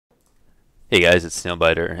Hey guys, it's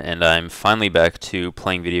Snailbiter, and I'm finally back to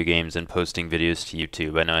playing video games and posting videos to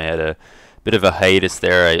YouTube. I know I had a bit of a hiatus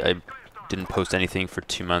there. I didn't post anything for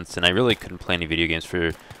 2 months, and I really couldn't play any video games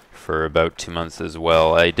for about 2 months as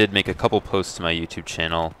well. I did make a couple posts to my YouTube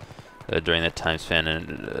channel during that time span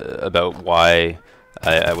and about why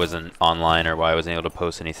I wasn't online or why I wasn't able to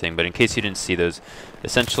post anything. But in case you didn't see those,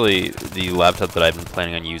 essentially the laptop that I've been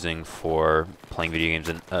planning on using for playing video games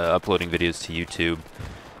and uploading videos to YouTube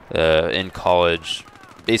in college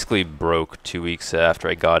basically broke 2 weeks after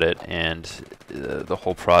I got it, and the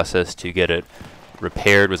whole process to get it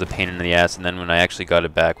repaired was a pain in the ass. And then when I actually got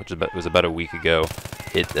it back, which was about a week ago,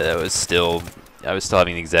 I was still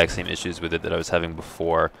having the exact same issues with it that I was having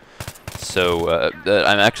before. So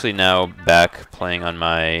I'm actually now back playing on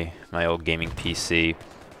my old gaming PC.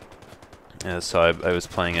 So I was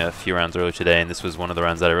playing a few rounds earlier today, and this was one of the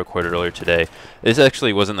rounds that I recorded earlier today. This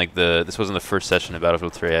actually wasn't like this wasn't the first session of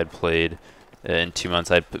Battlefield 3 I had played in 2 months.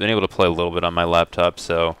 I'd been able to play a little bit on my laptop,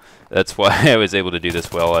 so that's why I was able to do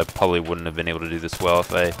this well. I probably wouldn't have been able to do this well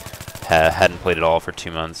if I hadn't played at all for 2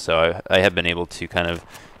 months. So I have been able to kind of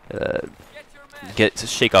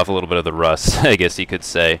shake off a little bit of the rust, I guess you could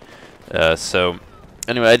say. So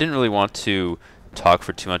anyway, I didn't really want to talk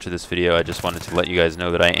for too much of this video. I just wanted to let you guys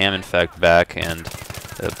know that I am in fact back and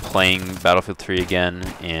playing Battlefield 3 again,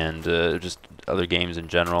 and just other games in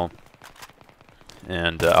general.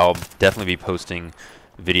 And I'll definitely be posting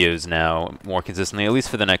videos now more consistently, at least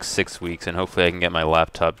for the next 6 weeks, and hopefully I can get my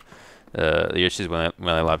laptop, the issues with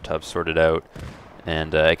my laptop sorted out,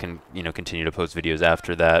 and I can continue to post videos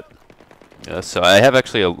after that. So I have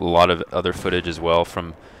actually a lot of other footage as well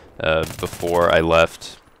from before I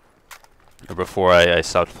left, or before I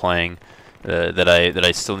stopped playing, that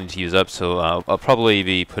I still need to use up. So I'll probably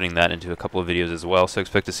be putting that into a couple of videos as well. So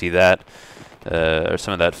expect to see that or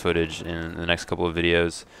some of that footage in the next couple of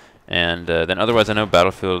videos. And then otherwise, I know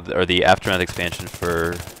Battlefield, or the Aftermath expansion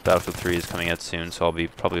for Battlefield 3 is coming out soon, so I'll be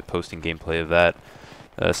probably posting gameplay of that.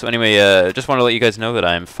 So anyway, just want to let you guys know that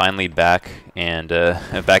I'm finally back and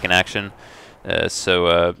back in action.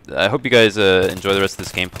 So I hope you guys enjoy the rest of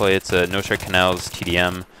this gameplay. It's a Noshahr Canals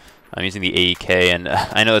TDM. I'm using the AEK, and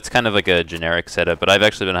I know it's kind of like a generic setup, but I've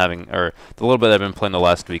actually been having, or the little bit I've been playing the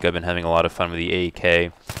last week, I've been having a lot of fun with the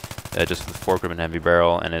AEK, just with the foregrip and heavy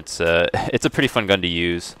barrel, and it's a pretty fun gun to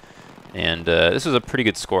use. And this was a pretty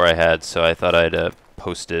good score I had, so I thought I'd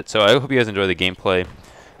post it. So I hope you guys enjoy the gameplay.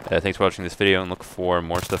 Thanks for watching this video, and look for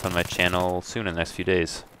more stuff on my channel soon in the next few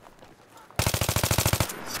days.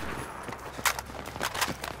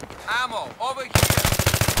 Ammo over here.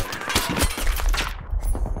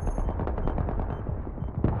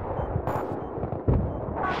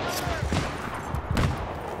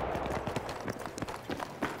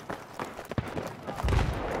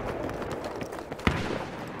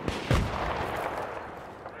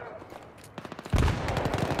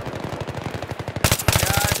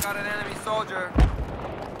 Got an enemy soldier.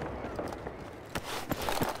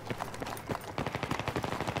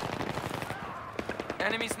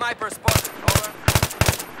 Enemy sniper spotted. Over.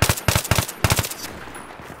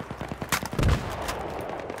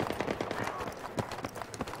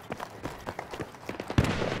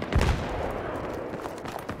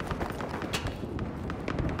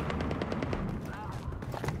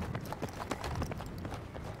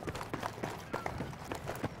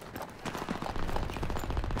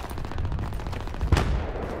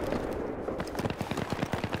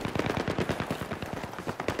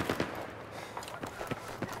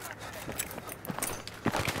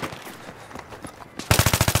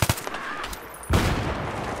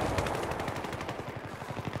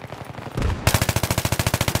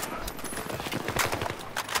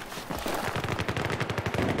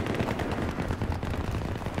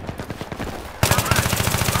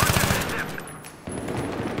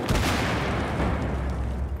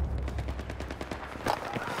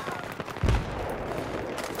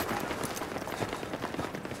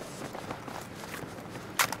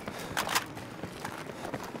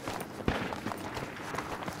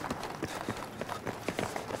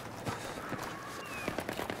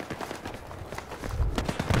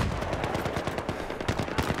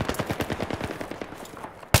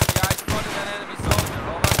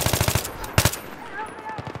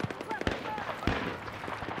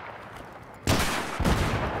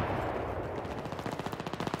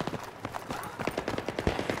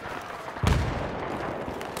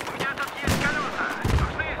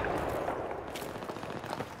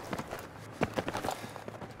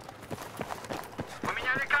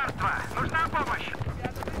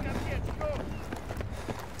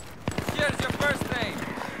 Here's your first aid.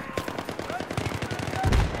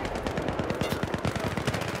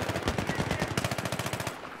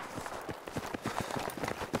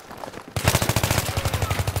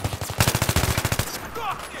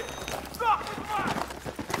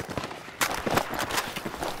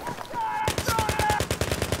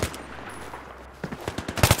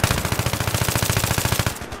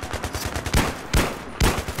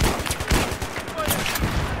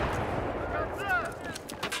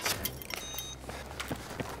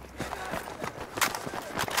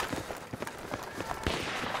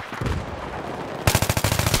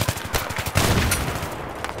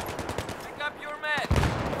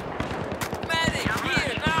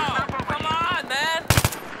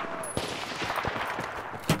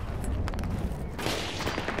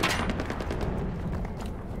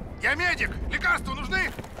 Я медик! Лекарства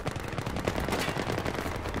нужны?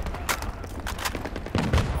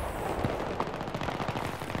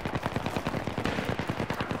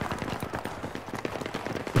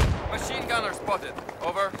 Machine gunner spotted.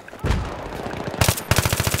 Over.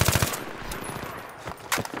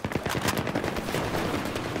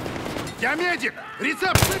 Я медик!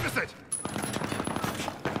 Рецепт выписать!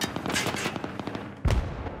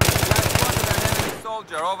 I spotted an enemy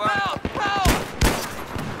soldier. Over. Help! Help!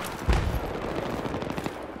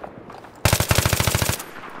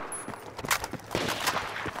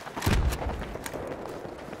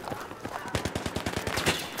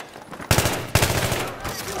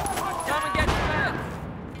 Come and get your men!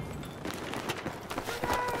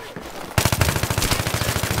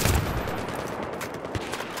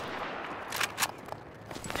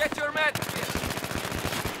 Get your med kit!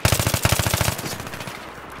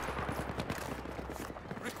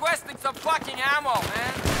 Requesting some fucking ammo,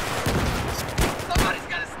 man! Somebody's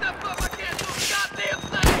gotta step up! I can't do a goddamn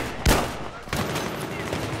thing!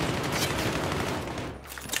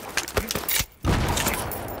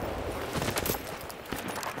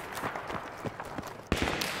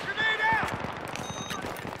 Grenade out!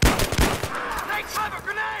 Take cover!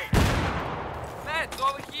 Grenade! Meds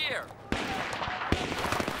over here!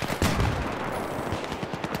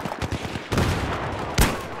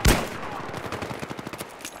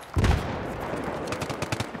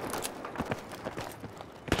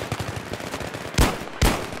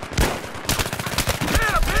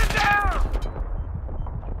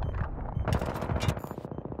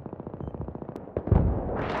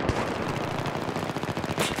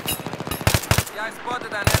 Yeah, I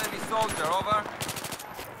spotted an enemy soldier. Over.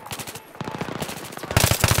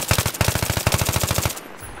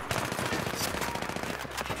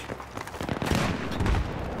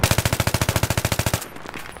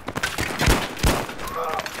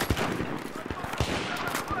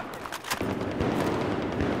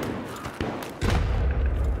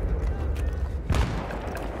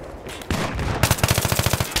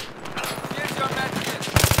 Here's your med kit.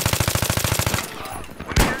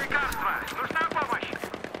 У меня лекарства! Нужна помощь!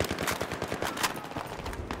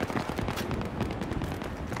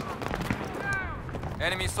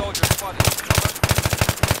 Enemy soldier spotted. Over.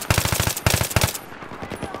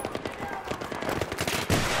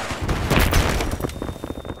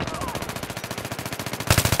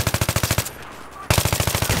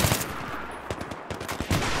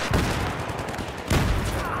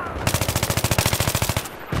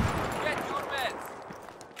 Get your meds.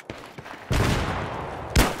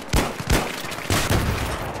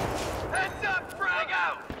 Heads up, frag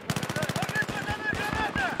out.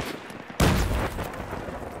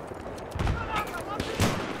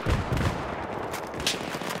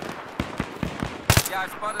 Yeah, I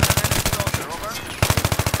spotted an enemy soldier. Over.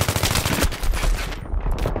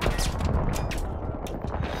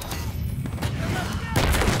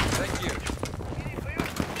 Thank you.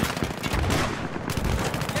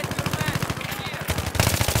 Get your meds from here.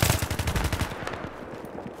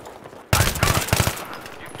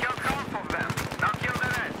 You killed half of them. Now kill the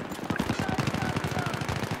rest.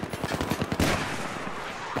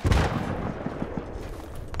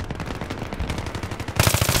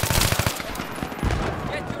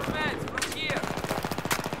 Get your meds from here.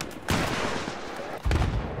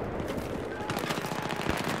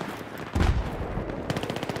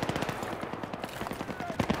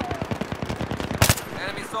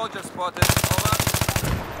 Enemy soldier spotted. Over.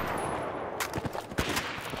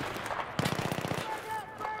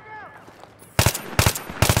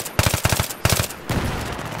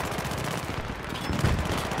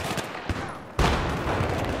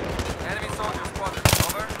 Enemy soldier spotted.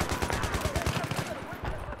 Over.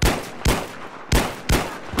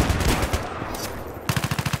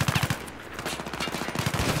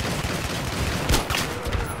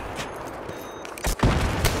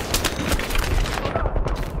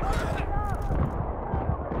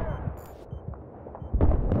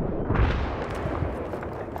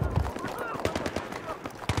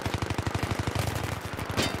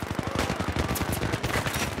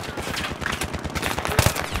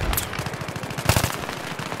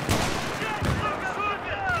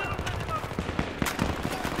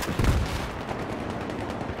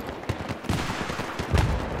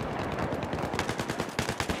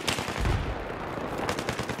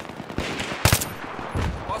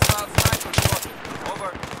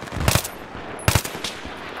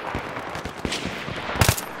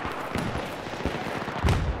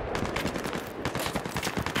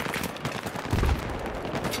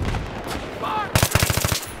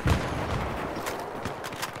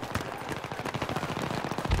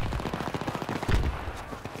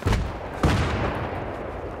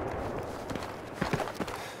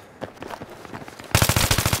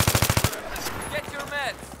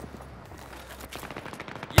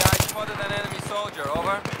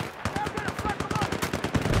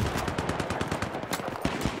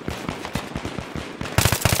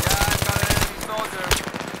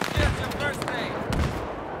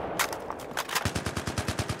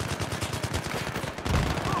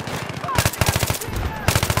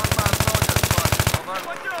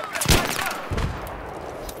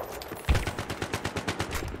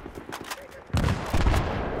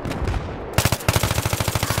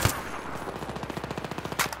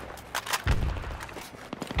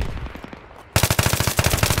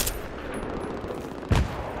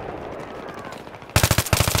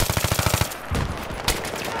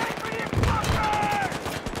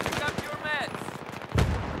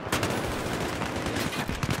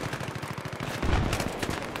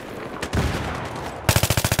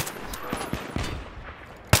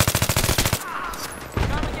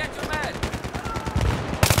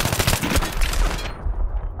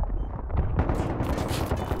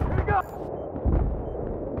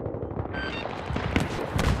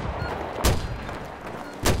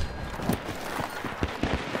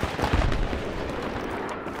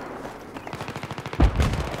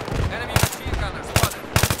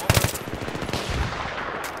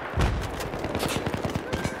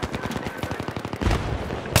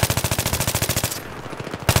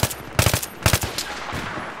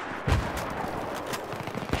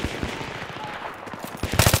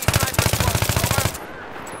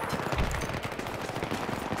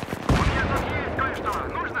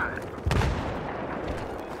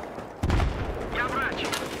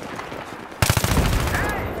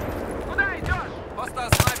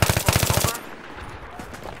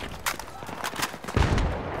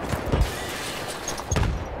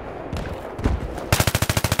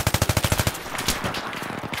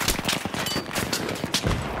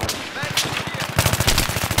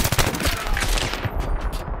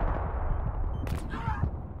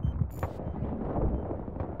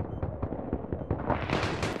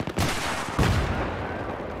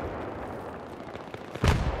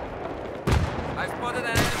 spotted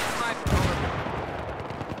an enemy sniper. Over.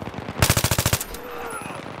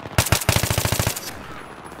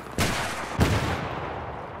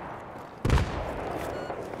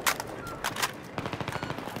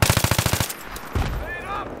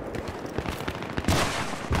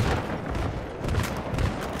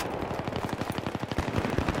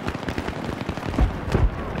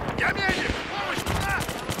 Я медик! Помощь нужна!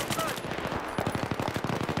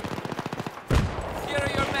 Here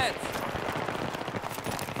are your meds.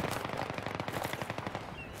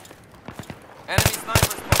 Enemy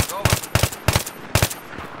sniper spotted. Over.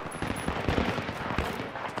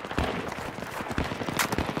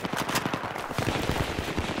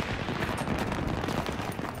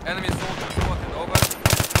 Enemy soldier spotted. Over.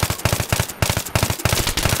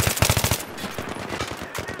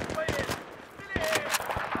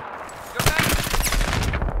 Your back.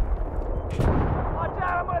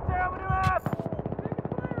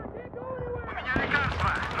 У меня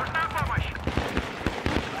лекарство! Нужна помощь!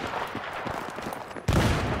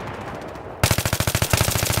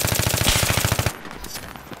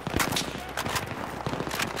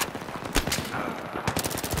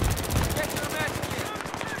 Get your med kit.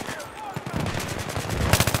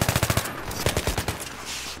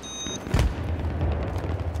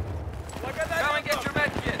 Come and get your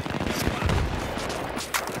med kit.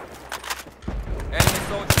 Enemy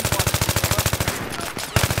soldier spotted.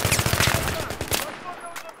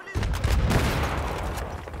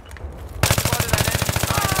 Spotted an enemy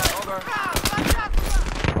sniper. Over.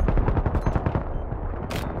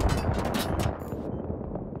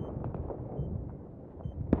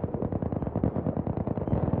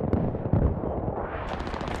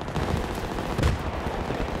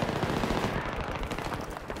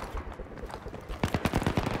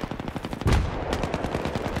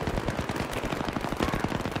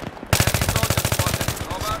 Enemy soldier spotted.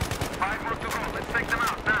 Over. 5 more to go. Let's take them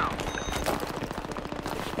out now.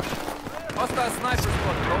 Hostile sniper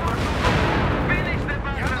spotted. Over.